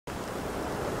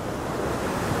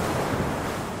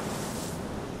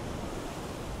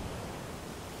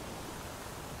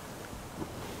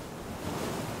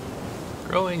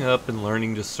Growing up and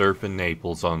learning to surf in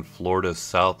Naples on Florida's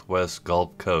southwest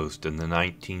Gulf Coast in the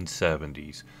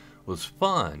 1970s was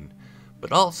fun,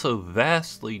 but also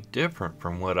vastly different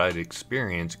from what I'd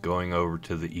experienced going over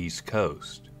to the East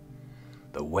Coast.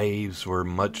 The waves were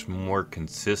much more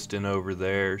consistent over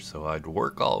there, so I'd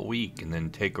work all week and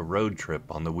then take a road trip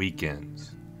on the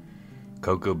weekends.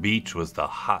 Cocoa Beach was the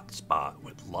hot spot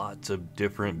with lots of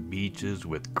different beaches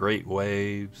with great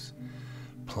waves,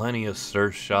 plenty of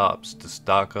surf shops to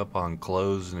stock up on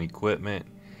clothes and equipment,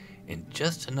 and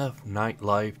just enough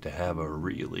nightlife to have a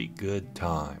really good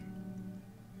time.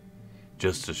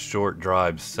 Just a short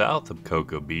drive south of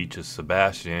Cocoa Beach is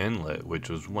Sebastian Inlet, which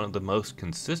was one of the most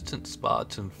consistent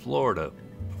spots in Florida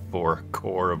before a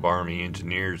corps of Army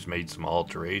engineers made some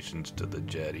alterations to the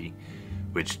jetty,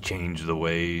 which changed the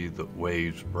way the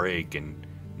waves break, and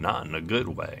not in a good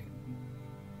way.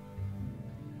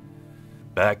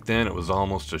 Back then it was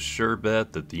almost a sure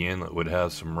bet that the inlet would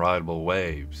have some rideable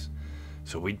waves,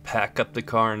 so we'd pack up the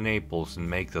car in Naples and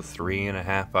make the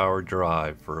 3.5-hour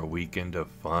drive for a weekend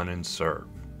of fun and surf.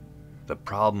 The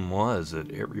problem was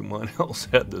that everyone else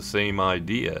had the same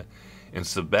idea, and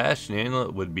Sebastian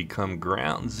Inlet would become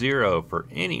ground zero for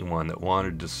anyone that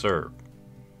wanted to surf.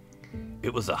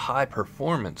 It was a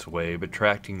high-performance wave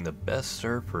attracting the best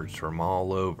surfers from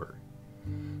all over.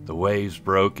 The waves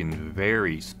broke in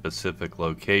very specific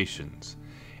locations,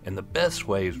 and the best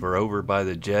waves were over by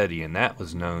the jetty, and that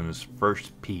was known as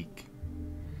First Peak.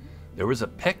 There was a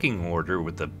pecking order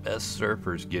with the best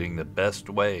surfers getting the best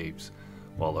waves,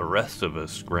 while the rest of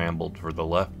us scrambled for the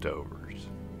leftovers.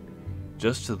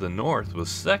 Just to the north was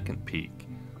Second Peak.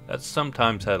 That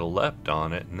sometimes had a left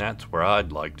on it, and that's where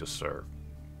I'd like to surf.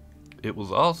 It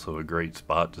was also a great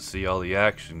spot to see all the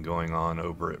action going on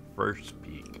over at First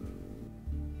Peak.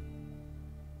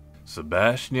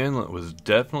 Sebastian Inlet was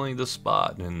definitely the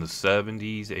spot in the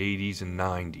 70s, 80s, and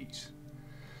 90s.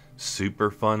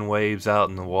 Super fun waves out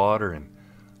in the water and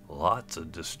lots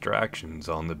of distractions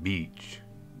on the beach.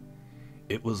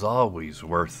 It was always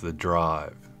worth the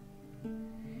drive.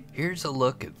 Here's a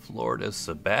look at Florida's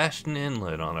Sebastian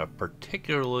Inlet on a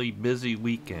particularly busy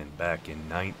weekend back in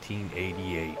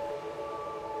 1988.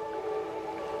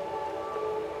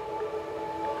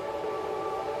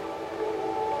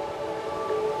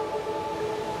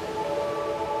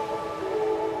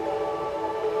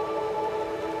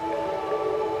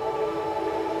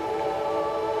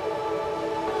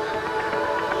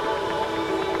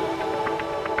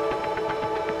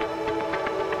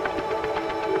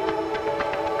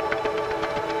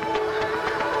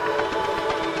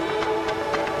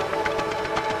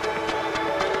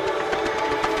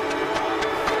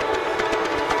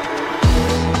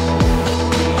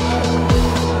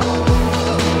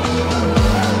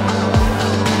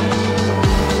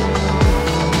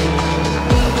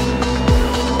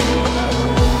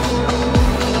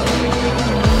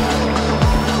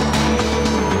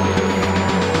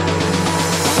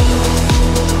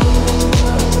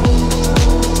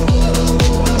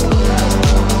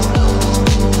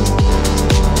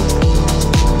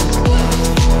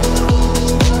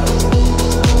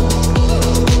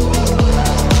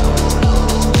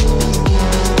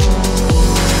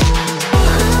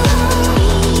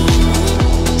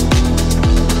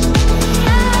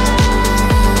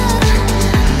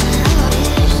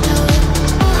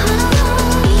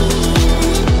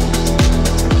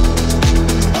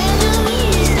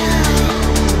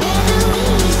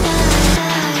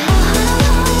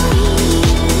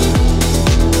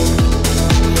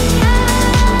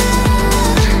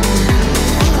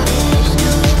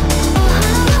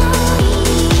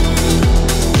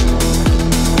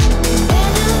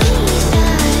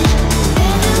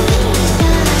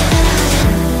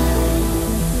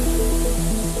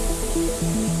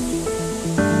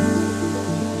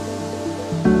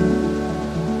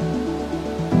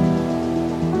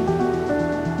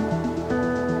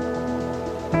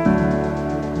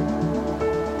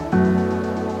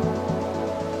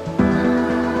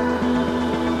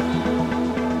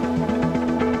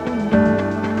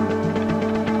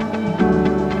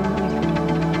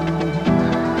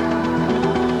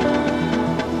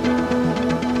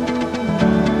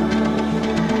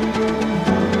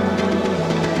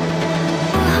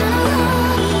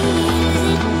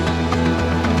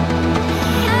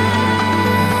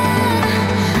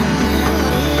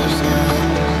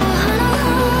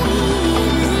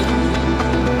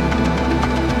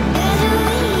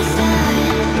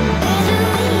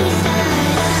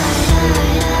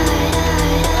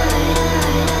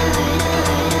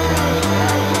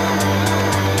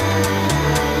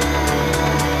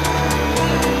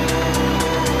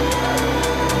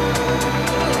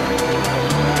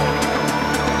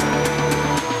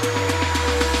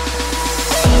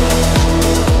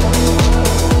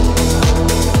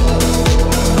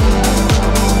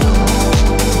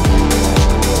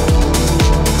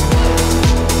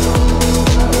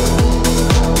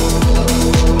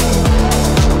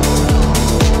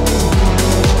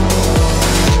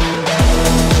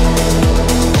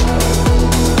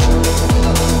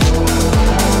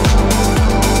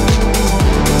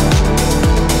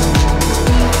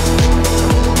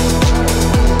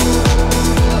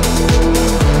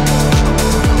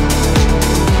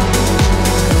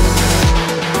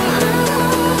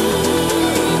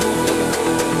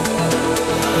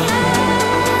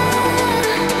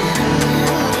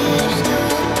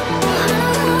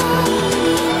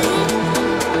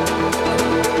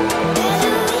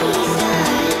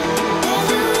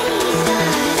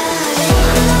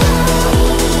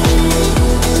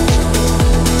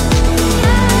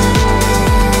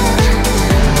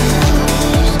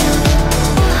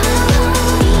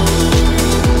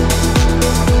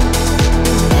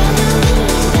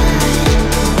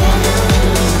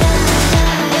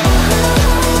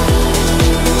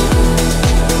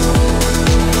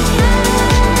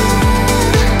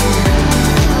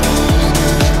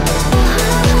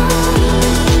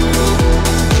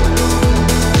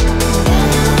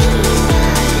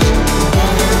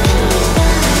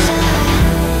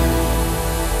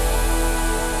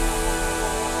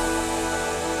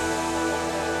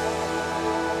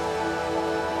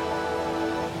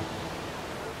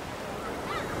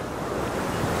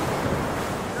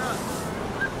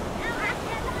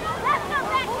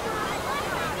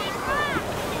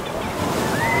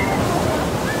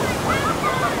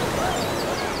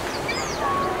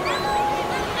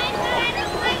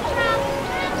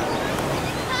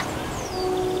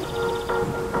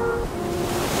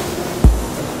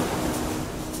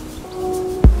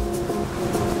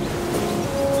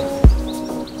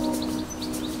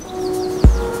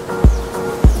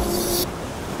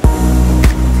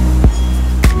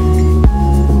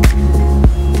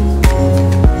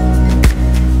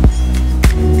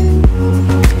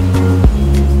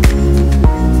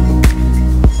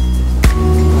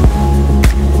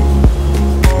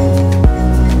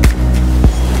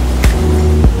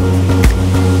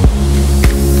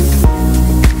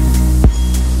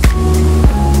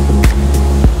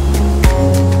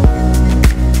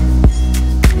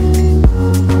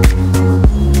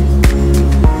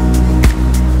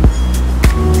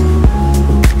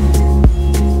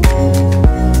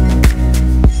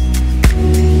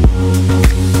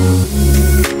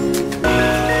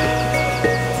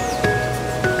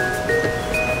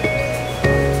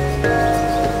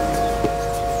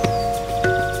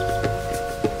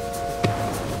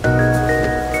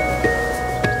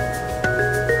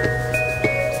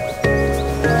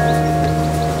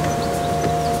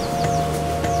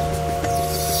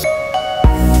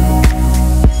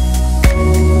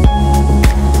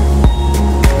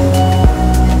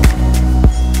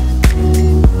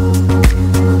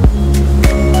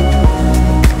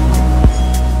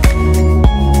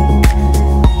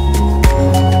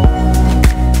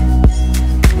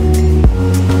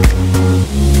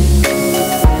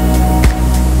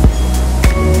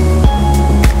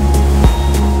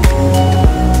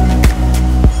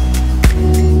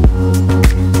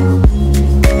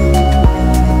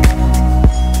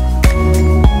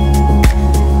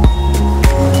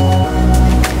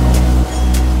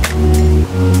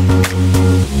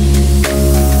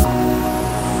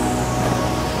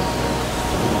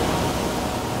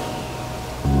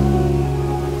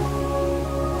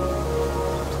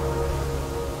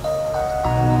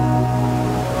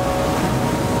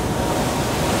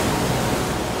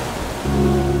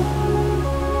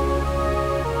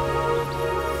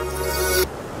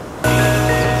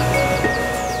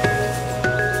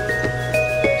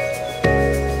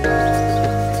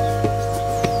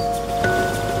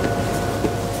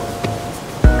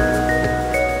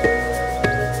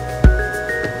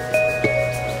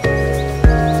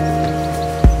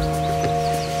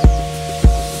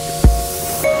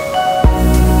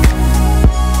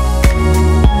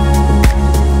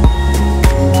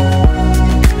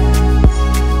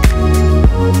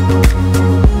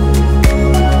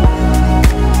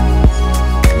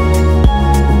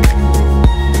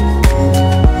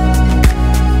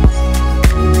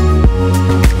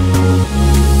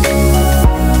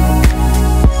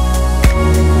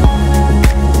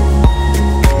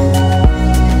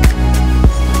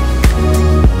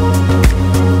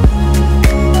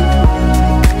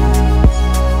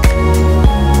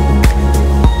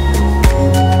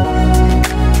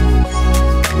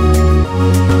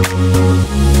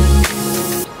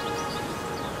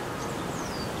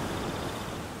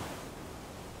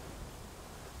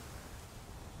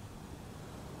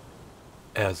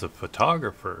 As a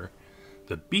photographer,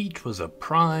 the beach was a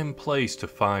prime place to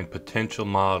find potential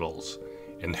models,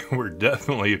 and there were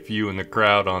definitely a few in the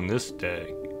crowd on this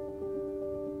day.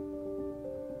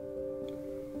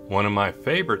 One of my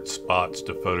favorite spots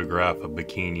to photograph a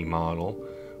bikini model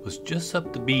was just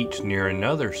up the beach near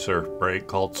another surf break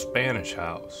called Spanish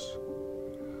House.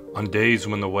 On days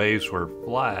when the waves were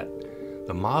flat,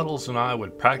 the models and I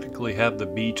would practically have the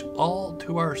beach all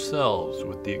to ourselves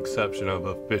with the exception of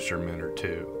a fisherman or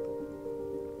two.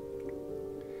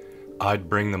 I'd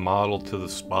bring the model to the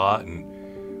spot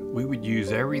and we would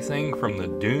use everything from the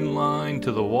dune line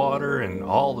to the water and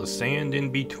all the sand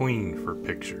in between for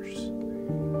pictures.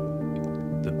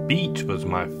 The beach was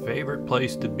my favorite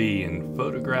place to be, and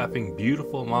photographing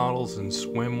beautiful models in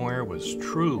swimwear was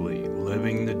truly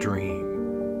living the dream.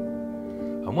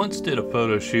 I once did a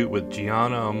photo shoot with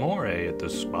Gianna Amore at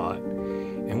this spot,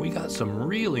 and we got some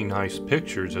really nice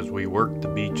pictures as we worked the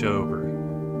beach over.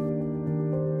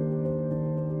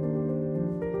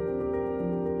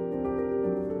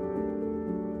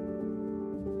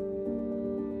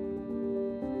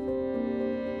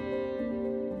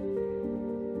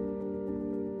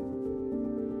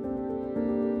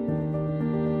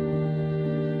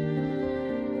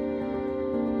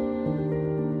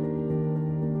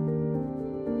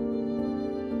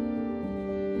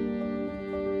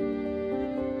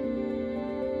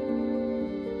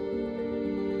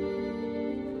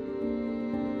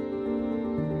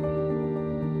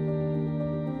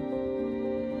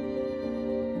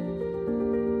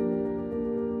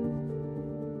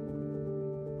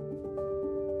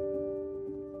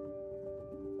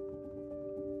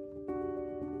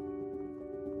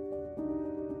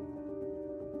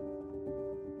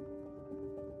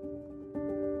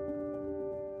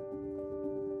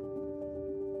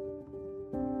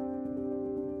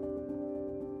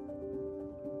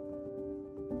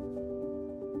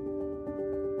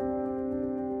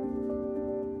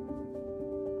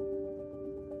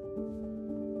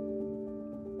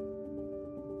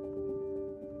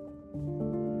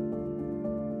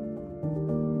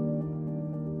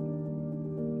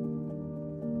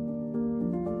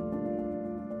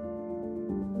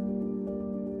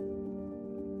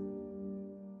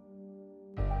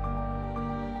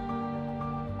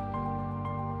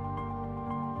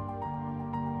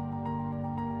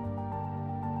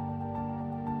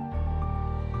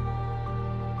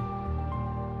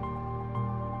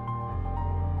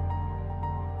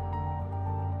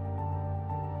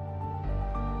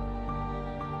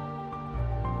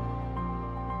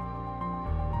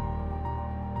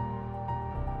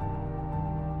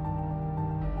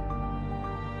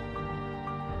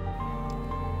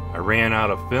 I ran out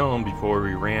of film before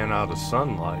we ran out of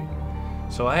sunlight,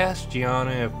 so I asked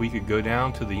Gianna if we could go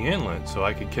down to the inlet so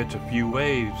I could catch a few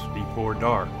waves before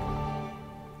dark.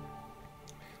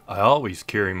 I always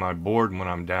carry my board when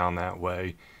I'm down that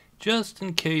way, just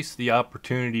in case the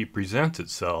opportunity presents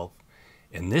itself,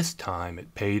 and this time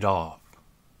it paid off.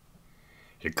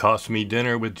 It cost me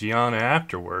dinner with Gianna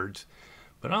afterwards,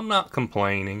 but I'm not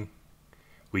complaining.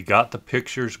 We got the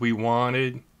pictures we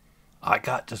wanted, I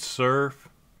got to surf,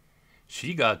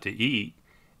 she got to eat,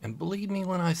 and believe me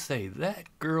when I say that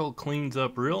girl cleans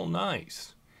up real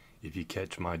nice, if you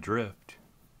catch my drift.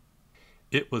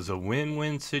 It was a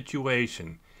win-win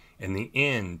situation and the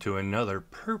end to another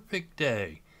perfect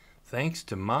day, thanks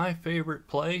to my favorite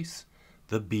place,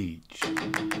 the beach.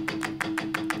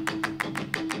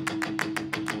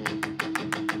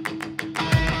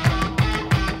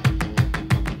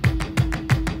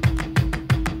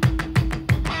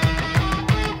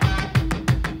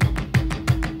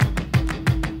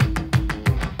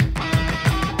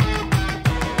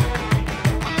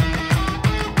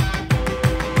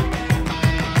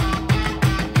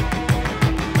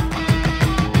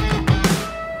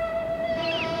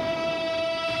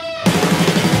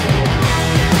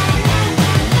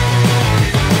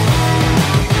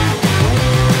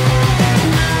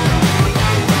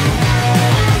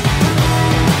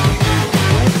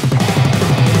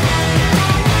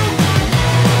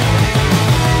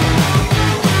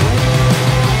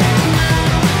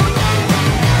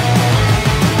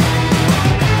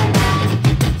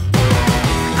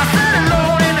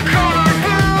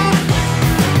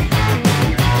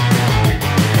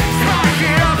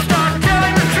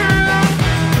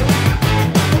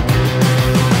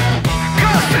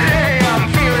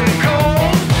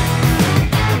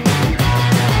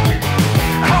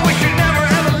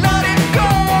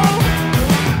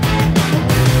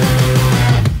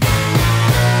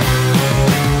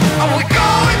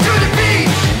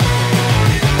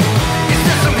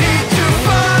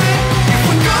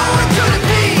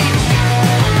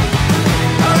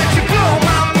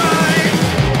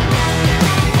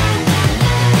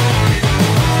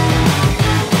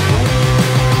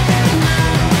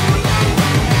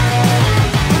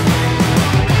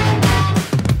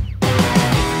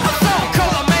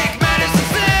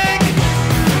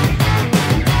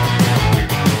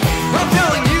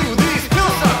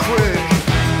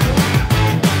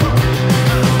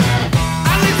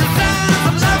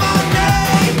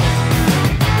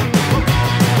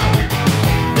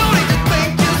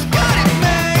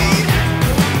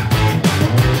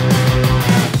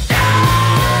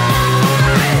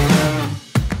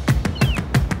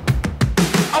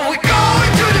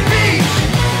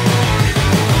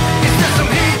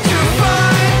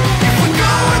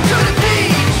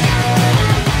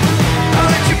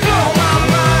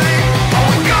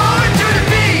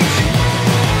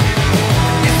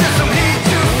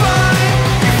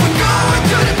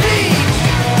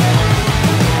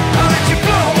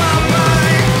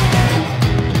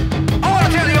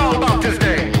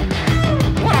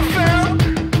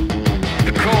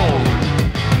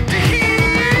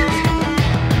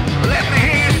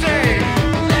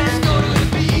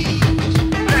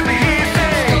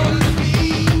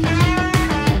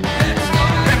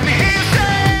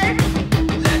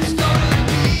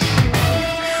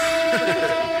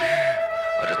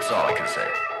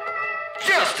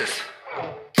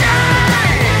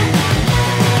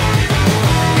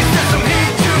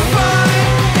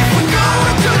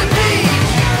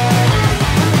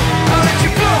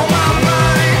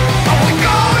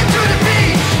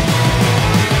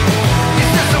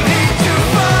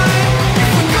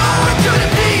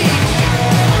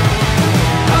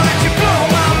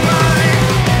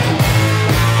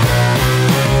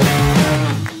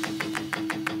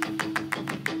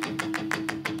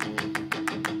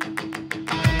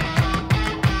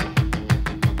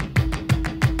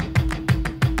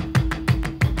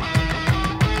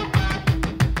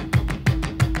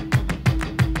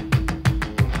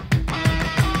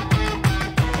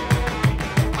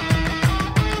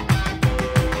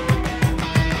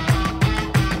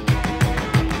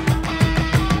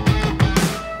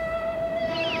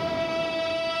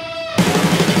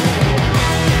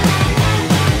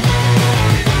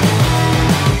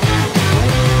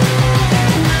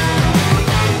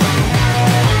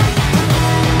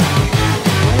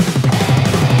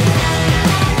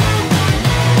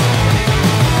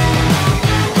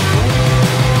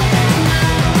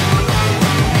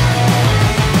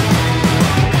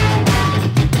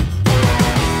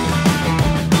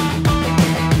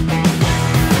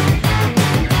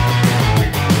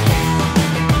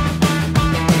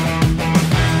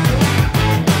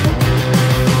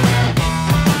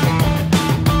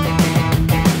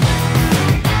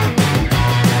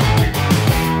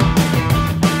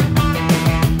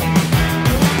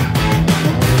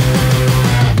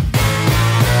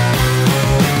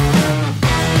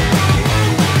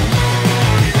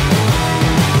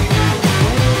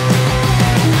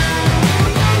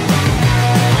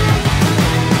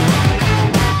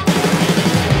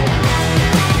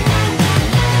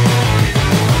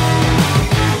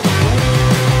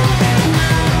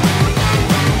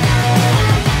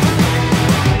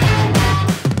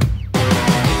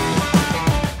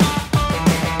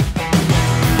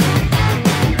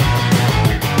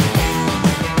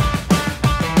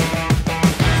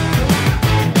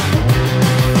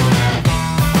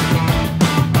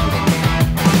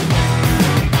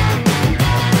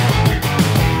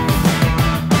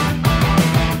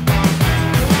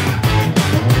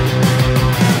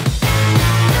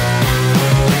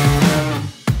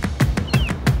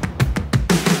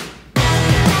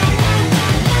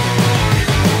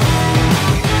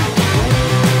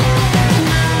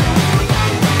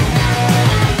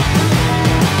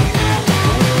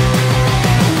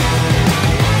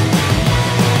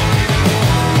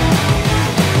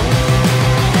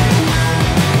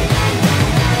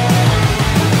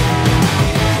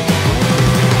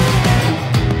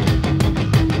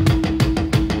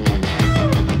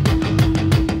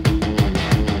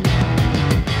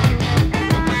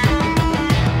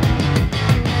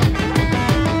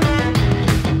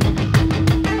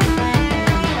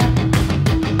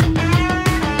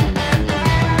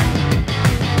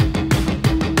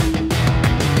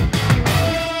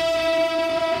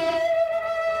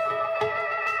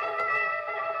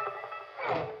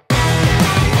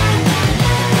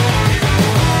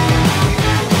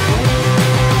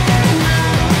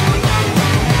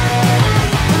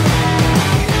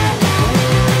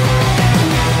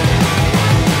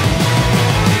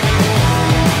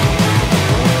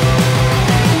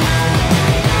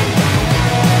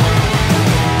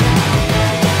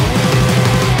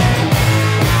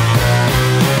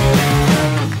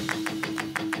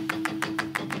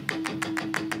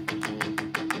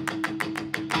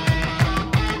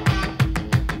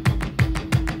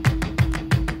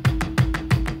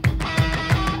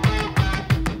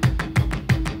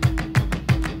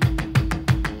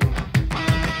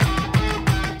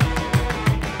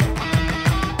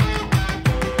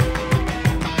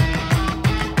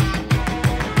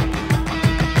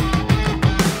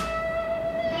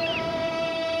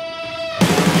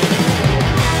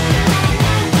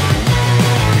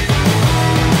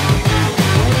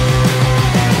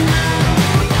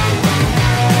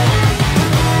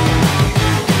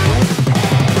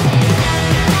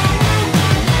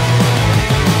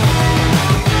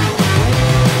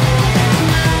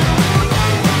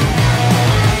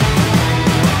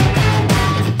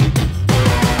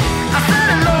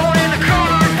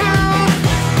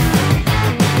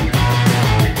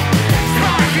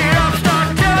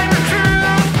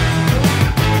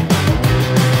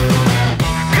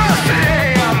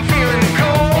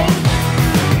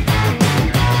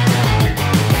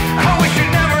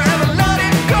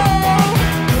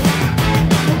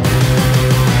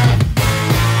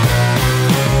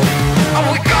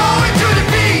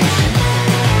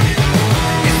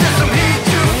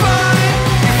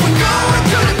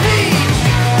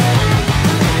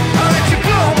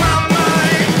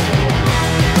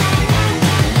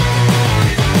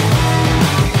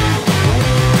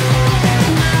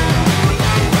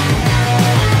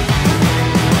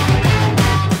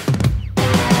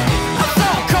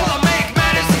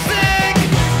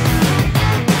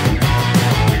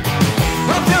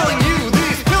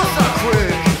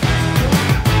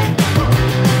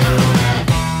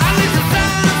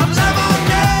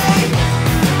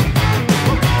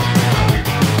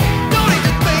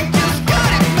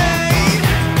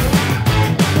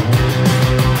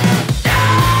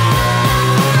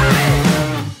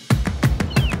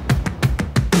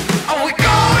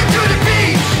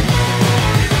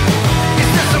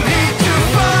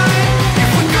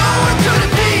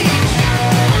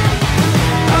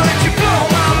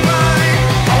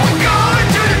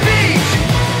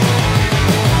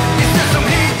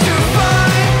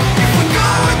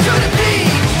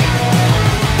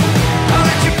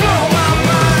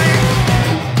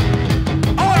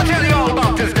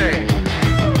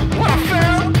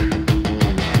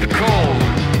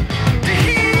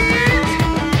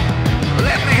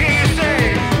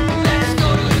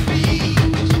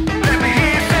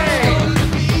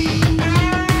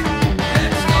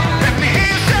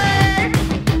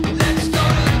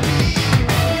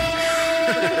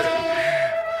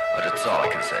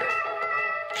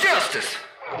 justice.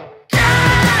 Is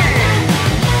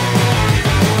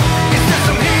there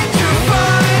some heat to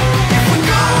find if we're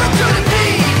going to the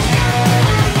beach?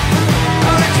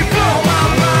 How did you blow my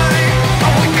mind?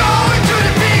 Are we going to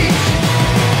the beach?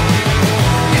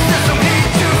 Is there some heat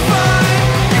to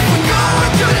find if we're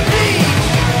going to the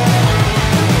beach?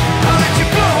 How did you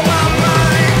blow my mind?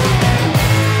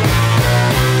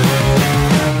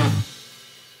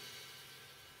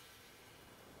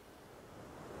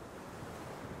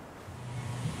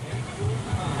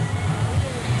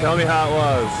 Tell me how it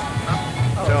was.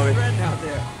 Tell me. Out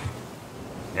there.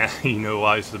 Now you know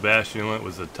why Sebastian Inlet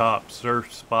was the top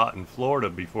surf spot in Florida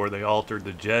before they altered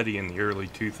the jetty in the early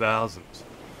 2000s,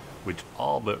 which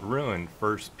all but ruined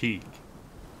First Peak.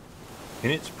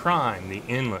 In its prime, the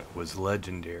inlet was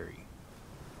legendary.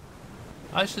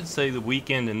 I should say the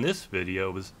weekend in this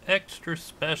video was extra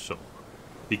special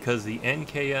because the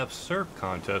NKF surf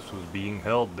contest was being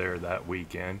held there that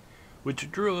weekend,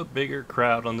 which drew a bigger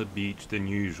crowd on the beach than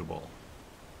usual.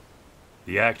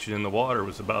 The action in the water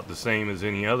was about the same as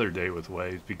any other day with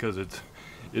waves because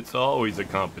it's always a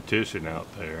competition out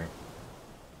there.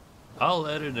 I'll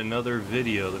edit another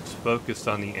video that's focused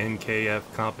on the NKF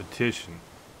competition,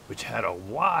 which had a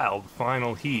wild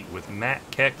final heat with Matt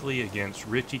Keckley against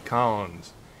Richie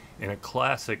Collins in a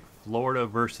classic Florida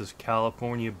versus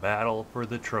California battle for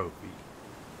the trophy.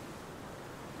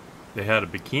 They had a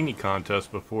bikini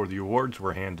contest before the awards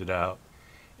were handed out,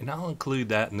 and I'll include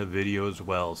that in the video as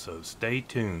well, so stay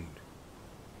tuned.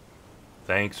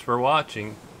 Thanks for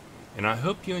watching, and I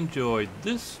hope you enjoyed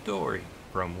this story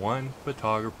from one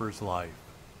photographer's life.